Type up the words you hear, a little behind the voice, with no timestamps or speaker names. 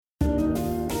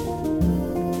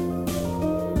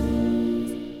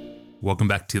Welcome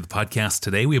back to the podcast.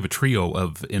 Today we have a trio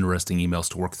of interesting emails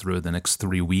to work through the next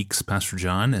 3 weeks. Pastor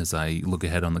John, as I look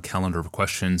ahead on the calendar of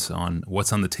questions on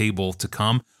what's on the table to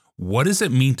come, what does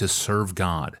it mean to serve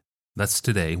God? That's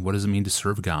today. What does it mean to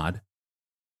serve God?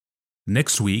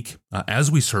 Next week,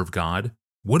 as we serve God,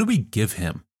 what do we give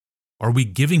Him? Are we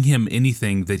giving Him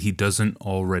anything that He doesn't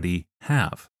already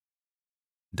have?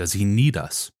 Does He need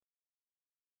us?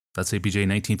 That's APJ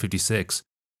 1956.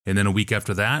 And then a week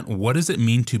after that, what does it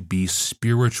mean to be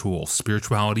spiritual?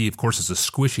 Spirituality, of course, is a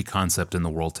squishy concept in the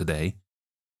world today,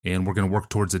 and we're going to work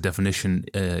towards a definition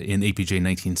in APJ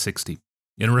 1960.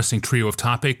 Interesting trio of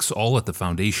topics, all at the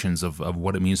foundations of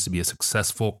what it means to be a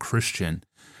successful Christian,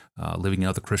 living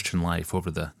out the Christian life over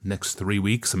the next 3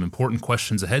 weeks. Some important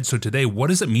questions ahead. So today, what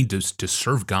does it mean to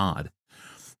serve God?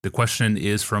 The question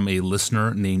is from a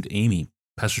listener named Amy.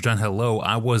 Pastor John, hello.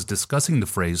 I was discussing the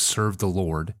phrase serve the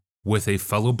Lord with a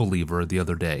fellow believer the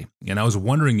other day, and I was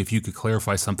wondering if you could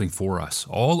clarify something for us.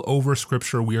 All over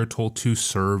Scripture, we are told to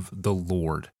serve the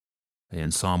Lord. In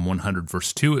Psalm 100,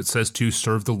 verse 2, it says to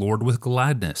serve the Lord with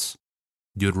gladness.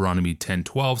 Deuteronomy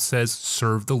 10:12 says,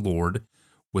 serve the Lord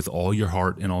with all your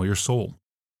heart and all your soul.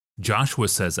 Joshua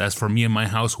says, as for me and my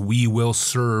house, we will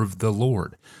serve the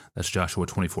Lord. That's Joshua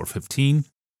 24:15.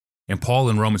 And Paul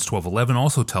in Romans 12:11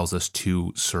 also tells us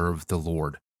to serve the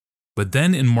Lord. But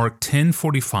then in Mark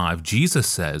 10:45, Jesus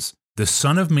says, the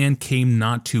Son of Man came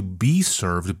not to be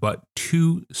served, but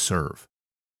to serve.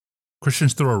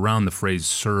 Christians throw around the phrase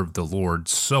serve the Lord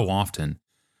so often,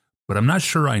 but I'm not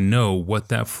sure I know what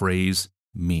that phrase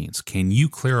means. Can you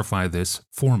clarify this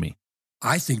for me?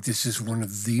 I think this is one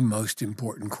of the most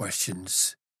important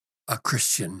questions a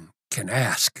Christian can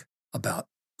ask about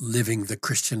living the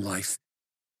Christian life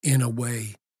in a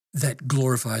way that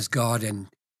glorifies God and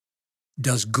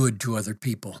does good to other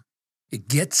people. It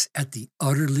gets at the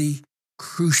utterly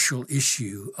crucial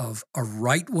issue of a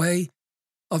right way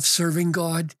of serving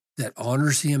God that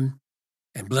honors Him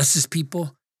and blesses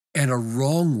people, and a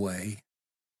wrong way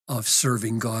of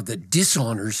serving God that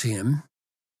dishonors Him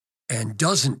and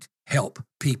doesn't help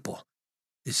people.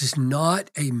 This is not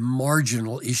a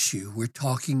marginal issue. We're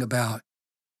talking about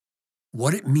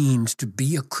what it means to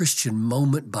be a Christian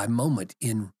moment by moment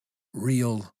in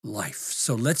real life.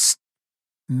 So let's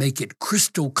make it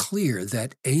crystal clear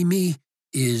that Amy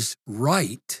is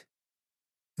right,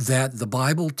 that the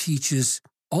Bible teaches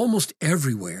almost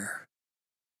everywhere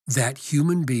that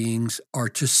human beings are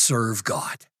to serve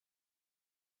God.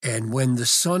 And when the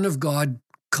Son of God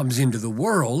comes into the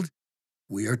world,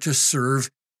 we are to serve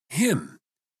Him.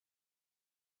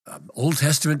 Old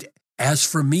Testament, as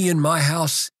for me and my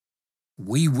house,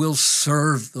 we will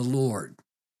serve the Lord.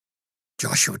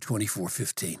 Joshua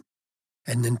 24:15.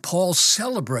 And then Paul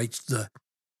celebrates the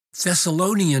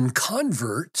Thessalonian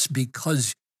converts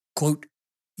because, quote,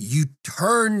 you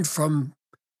turned from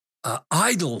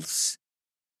idols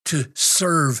to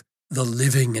serve the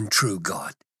living and true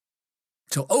God.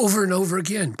 So over and over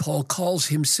again, Paul calls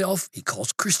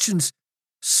Christians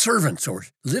servants, or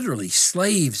literally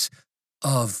slaves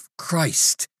of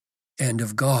Christ and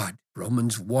of God.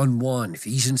 Romans 1:1,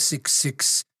 Ephesians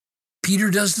 6:6.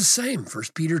 Peter does the same,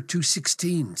 1 Peter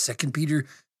 2:16, 2 Peter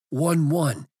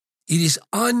 1:1. It is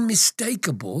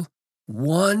unmistakable.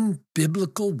 One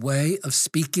biblical way of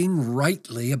speaking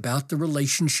rightly about the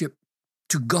relationship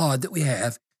to God that we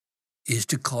have is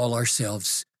to call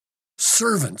ourselves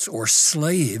servants or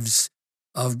slaves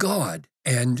of God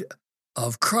and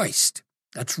of Christ.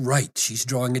 That's right. She's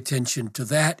drawing attention to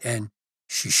that, and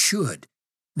she should.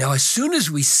 Now, as soon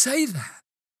as we say that,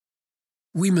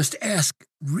 we must ask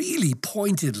really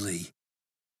pointedly,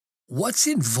 what's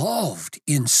involved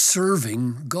in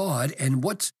serving God and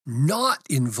what's not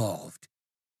involved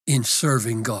in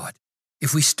serving God?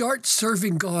 If we start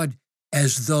serving God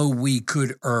as though we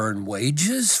could earn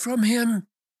wages from Him,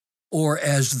 or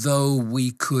as though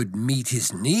we could meet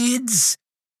His needs,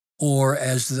 or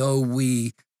as though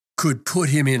we could put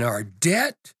Him in our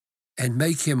debt and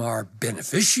make Him our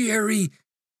beneficiary,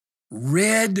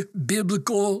 red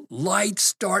biblical lights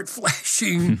start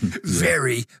flashing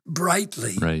very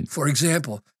brightly. Right. For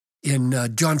example, in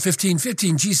John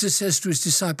 15:15, Jesus says to His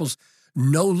disciples,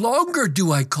 no longer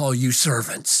do I call you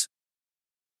servants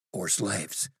or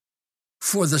slaves,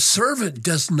 for the servant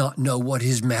does not know what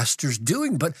his master's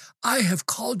doing, but I have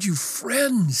called you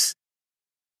friends.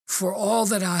 For all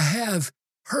that I have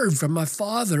heard from my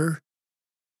Father,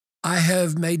 I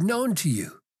have made known to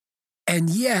you. And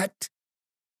yet,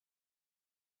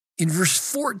 in verse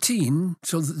 14,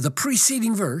 so the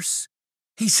preceding verse,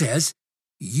 He says,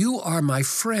 you are my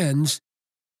friends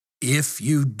if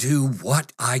you do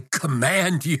what I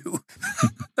command you.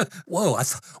 Whoa, I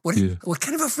thought, what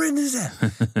kind of a friend is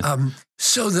that?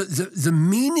 So the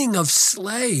meaning of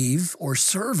slave or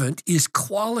servant is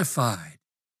qualified,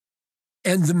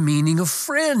 and the meaning of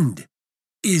friend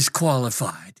is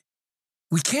qualified.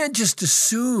 We can't just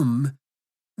assume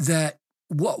that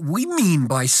what we mean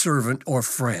by servant or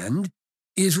friend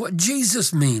is what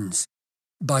Jesus means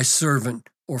by servant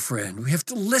or friend. We have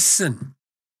to listen.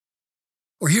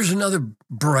 Or here's another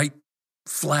bright,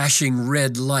 flashing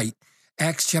red light.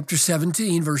 Acts chapter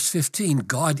 17, verse 15.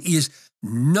 God is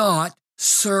not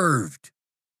served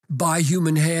by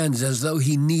human hands as though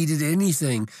he needed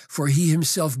anything, for he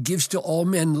himself gives to all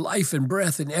men life and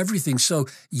breath and everything. So,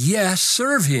 yes,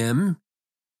 serve him,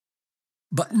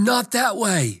 but not that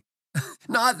way.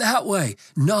 Not that way.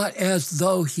 Not as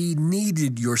though he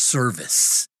needed your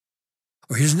service.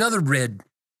 Or here's another red,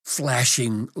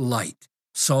 flashing light.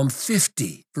 Psalm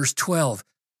 50, verse 12,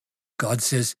 God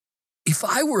says, if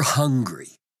I were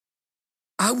hungry,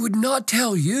 I would not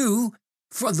tell you,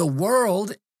 for the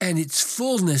world and its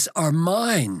fullness are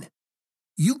mine.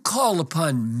 You call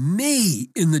upon me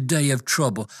in the day of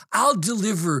trouble. I'll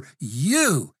deliver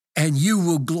you, and you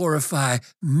will glorify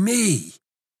me.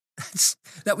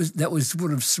 That was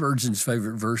one of Spurgeon's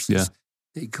favorite verses.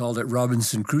 Yeah. He called it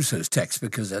Robinson Crusoe's text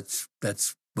because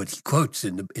that's what he quotes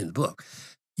in the book.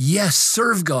 Yes,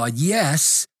 serve God,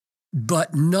 yes,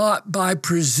 but not by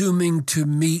presuming to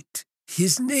meet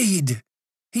his need.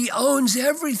 He owns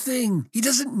everything. He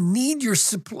doesn't need your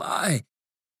supply.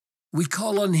 We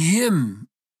call on him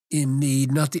in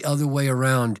need, not the other way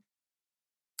around.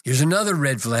 Here's another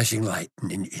red flashing light,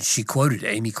 and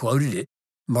Amy quoted it,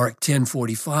 Mark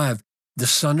 10:45. The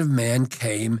Son of Man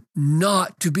came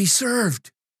not to be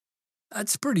served.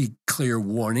 That's pretty clear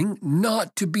warning,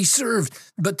 not to be served,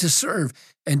 but to serve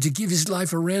and to give his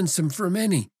life a ransom for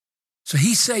many. So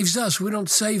he saves us. We don't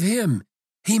save him.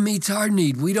 He meets our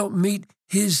need. We don't meet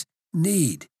his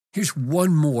need. Here's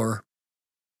one more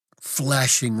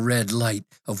flashing red light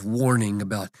of warning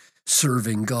about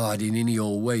serving God in any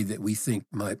old way that we think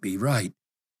might be right.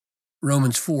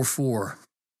 Romans 4:4.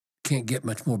 Can't get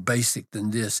much more basic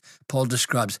than this. Paul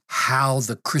describes how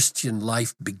the Christian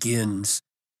life begins.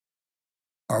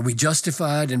 Are we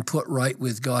justified and put right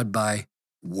with God by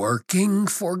working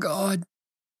for God,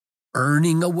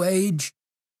 earning a wage,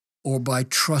 or by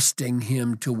trusting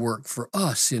him to work for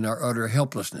us in our utter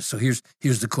helplessness? So here's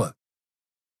the quote.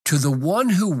 To the one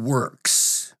who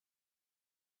works,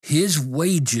 his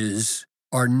wages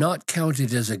are not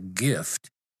counted as a gift,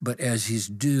 but as his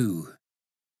due.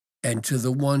 And to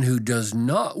the one who does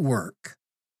not work,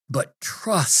 but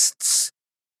trusts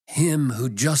him who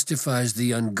justifies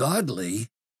the ungodly,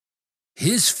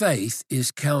 his faith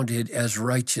is counted as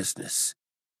righteousness.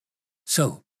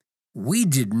 So, we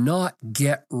did not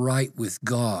get right with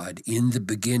God in the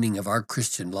beginning of our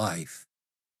Christian life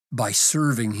by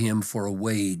serving him for a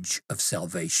wage of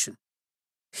salvation.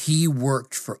 He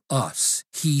worked for us.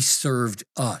 He served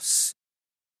us,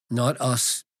 not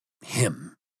us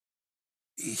him.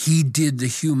 He did the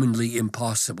humanly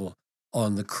impossible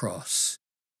on the cross.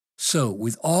 So,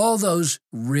 with all those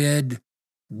red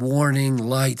warning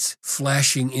lights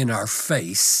flashing in our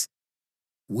face,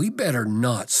 we better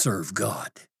not serve God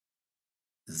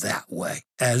that way,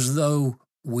 as though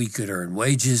we could earn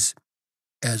wages,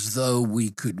 as though we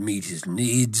could meet his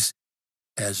needs,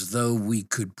 as though we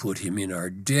could put him in our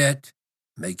debt,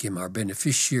 make him our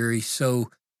beneficiary.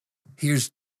 So here's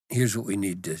what we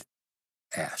need to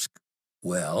ask.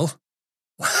 Well,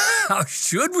 how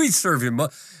should we serve him?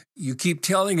 You keep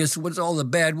telling us what's all the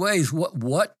bad ways.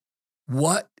 What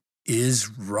is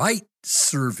right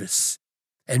service?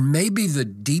 And maybe the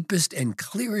deepest and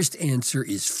clearest answer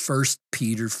is 1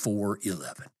 Peter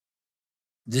 4:11.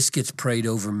 This gets prayed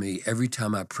over me every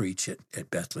time I preach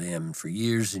at Bethlehem. And for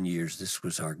years and years, this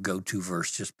was our go-to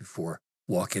verse just before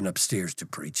walking upstairs to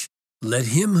preach. Let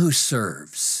him who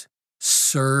serves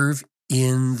serve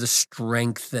in the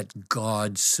strength that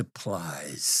God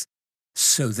supplies,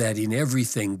 so that in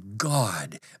everything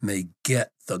God may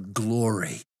get the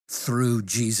glory through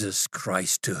Jesus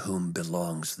Christ, to whom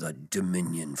belongs the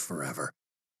dominion forever.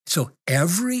 So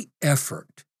every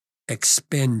effort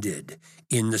expended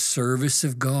in the service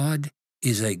of God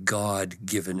is a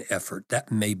God-given effort.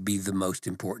 That may be the most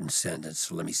important sentence,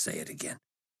 so let me say it again.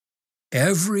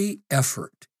 Every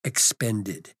effort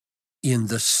expended in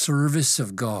the service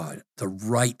of God, the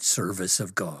right service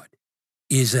of God,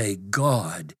 is a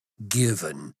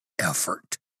God-given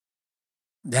effort.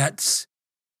 That's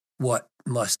what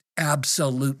must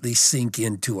absolutely sink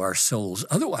into our souls.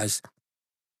 Otherwise,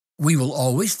 We will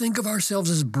always think of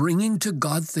ourselves as bringing to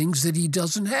God things that he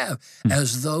doesn't have,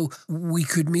 as though we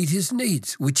could meet his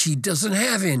needs, which he doesn't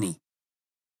have any.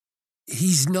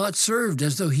 He's not served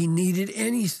as though he needed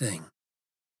anything.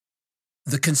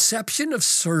 The conception of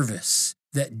service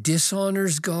that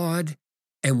dishonors God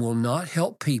and will not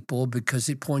help people because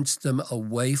it points them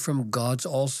away from God's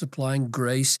all-supplying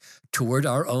grace toward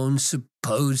our own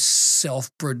supposed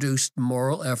self-produced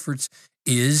moral efforts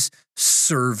is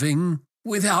serving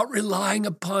without relying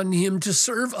upon him to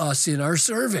serve us in our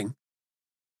serving.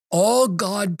 All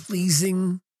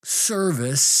God-pleasing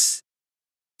service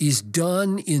is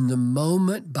done in the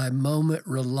moment-by-moment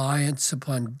reliance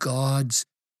upon God's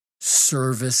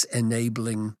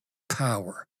service-enabling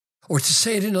power. Or to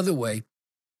say it another way,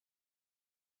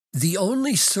 the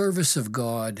only service of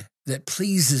God that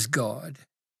pleases God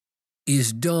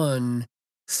is done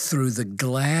through the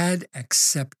glad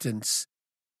acceptance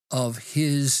of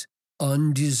his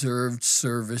undeserved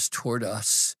service toward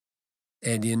us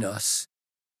and in us.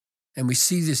 And we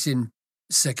see this in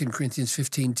 2 Corinthians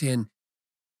 15:10.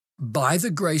 By the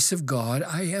grace of God,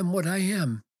 I am what I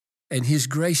am, and his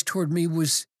grace toward me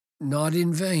was not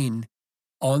in vain.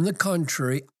 On the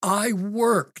contrary, I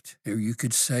worked, or you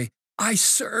could say, I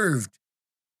served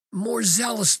more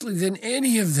zealously than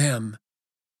any of them.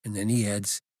 And then he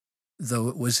adds, though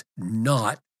it was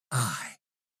not I,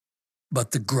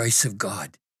 but the grace of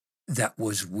God that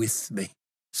was with me.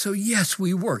 So yes,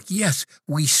 we work. Yes,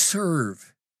 we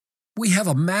serve. We have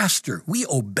a master. We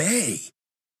obey.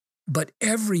 But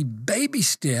every baby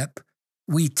step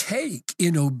we take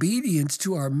in obedience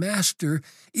to our master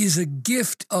is a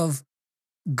gift of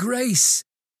grace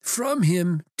from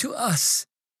him to us.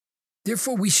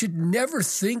 Therefore, we should never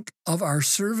think of our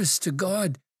service to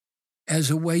God as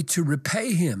a way to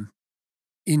repay him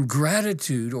in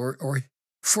gratitude or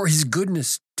for his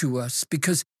goodness to us,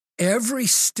 because every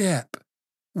step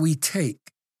we take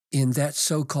in that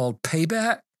so-called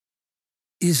payback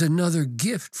is another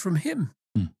gift from him.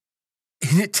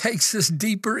 And it takes us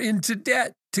deeper into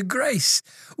debt to grace,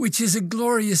 which is a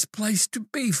glorious place to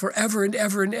be forever and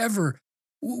ever and ever.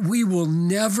 We will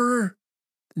never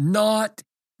not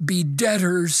be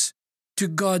debtors to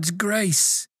God's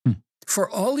grace for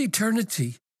all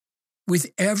eternity, with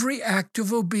every act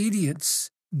of obedience,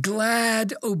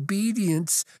 glad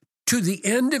obedience to the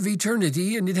end of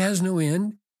eternity, and it has no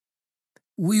end.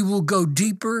 We will go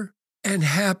deeper and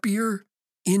happier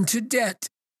into debt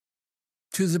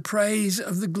to the praise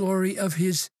of the glory of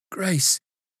his grace.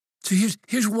 So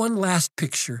here's one last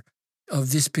picture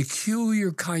of this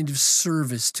peculiar kind of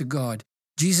service to God.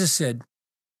 Jesus said,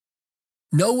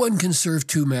 no one can serve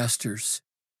two masters.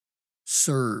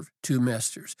 Serve two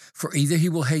masters. For either he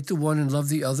will hate the one and love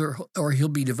the other, or he'll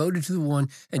be devoted to the one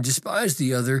and despise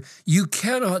the other. You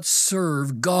cannot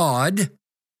serve God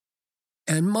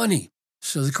and money.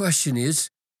 So the question is,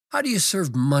 how do you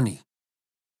serve money?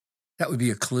 That would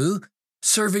be a clue.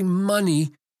 Serving money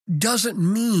doesn't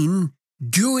mean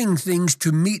doing things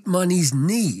to meet money's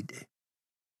need.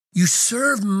 You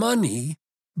serve money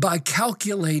by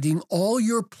calculating all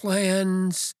your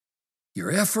plans,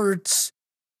 your efforts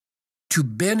to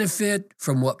benefit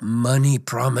from what money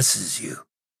promises you.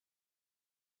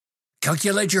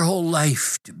 Calculate your whole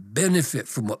life to benefit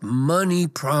from what money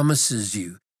promises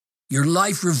you. Your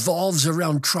life revolves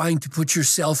around trying to put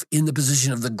yourself in the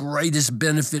position of the greatest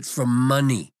benefit from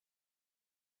money.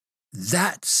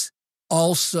 That's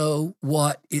also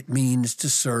what it means to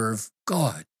serve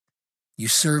God. You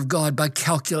serve God by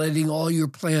calculating all your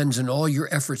plans and all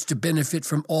your efforts to benefit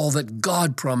from all that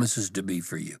God promises to be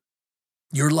for you.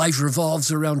 Your life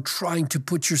revolves around trying to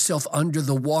put yourself under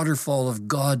the waterfall of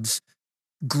God's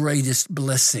greatest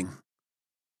blessing,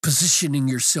 positioning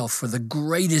yourself for the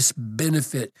greatest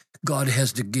benefit God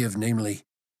has to give, namely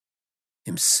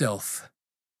himself.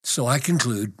 So I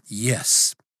conclude,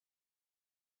 yes,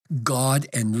 God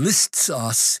enlists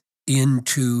us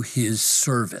into his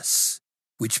service,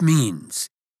 which means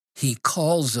he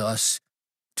calls us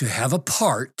to have a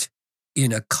part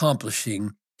in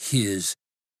accomplishing his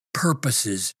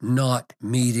purposes, not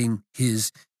meeting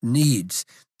his needs.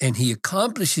 And he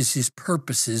accomplishes his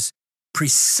purposes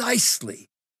precisely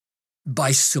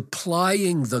by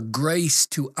supplying the grace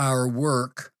to our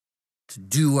work, to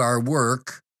do our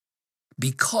work,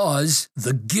 because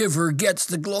the giver gets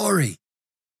the glory.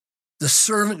 The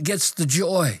servant gets the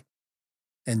joy.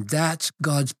 And that's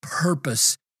God's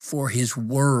purpose for his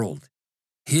world,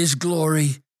 his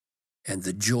glory, and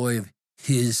the joy of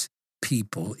his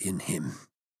people in him.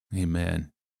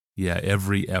 Amen. Yeah,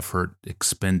 every effort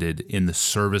expended in the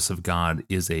service of God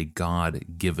is a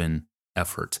God-given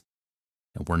effort.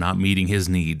 And we're not meeting his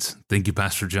needs. Thank you,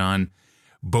 Pastor John.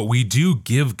 But we do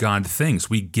give God things.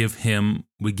 We give him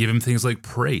things like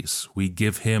praise. We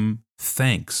give him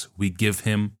thanks. We give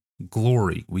him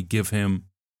glory. We give him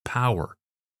power.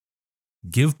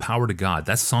 Give power to God.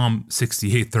 That's Psalm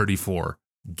 68:34.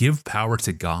 Give power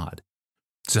to God.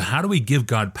 So how do we give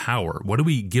God power? What do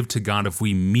we give to God if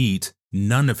we meet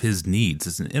none of his needs?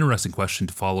 It's an interesting question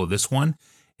to follow this one,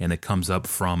 and it comes up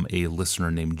from a listener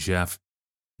named Jeff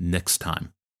next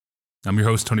time. I'm your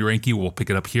host, Tony Reinke. We'll pick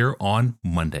it up here on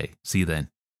Monday. See you then.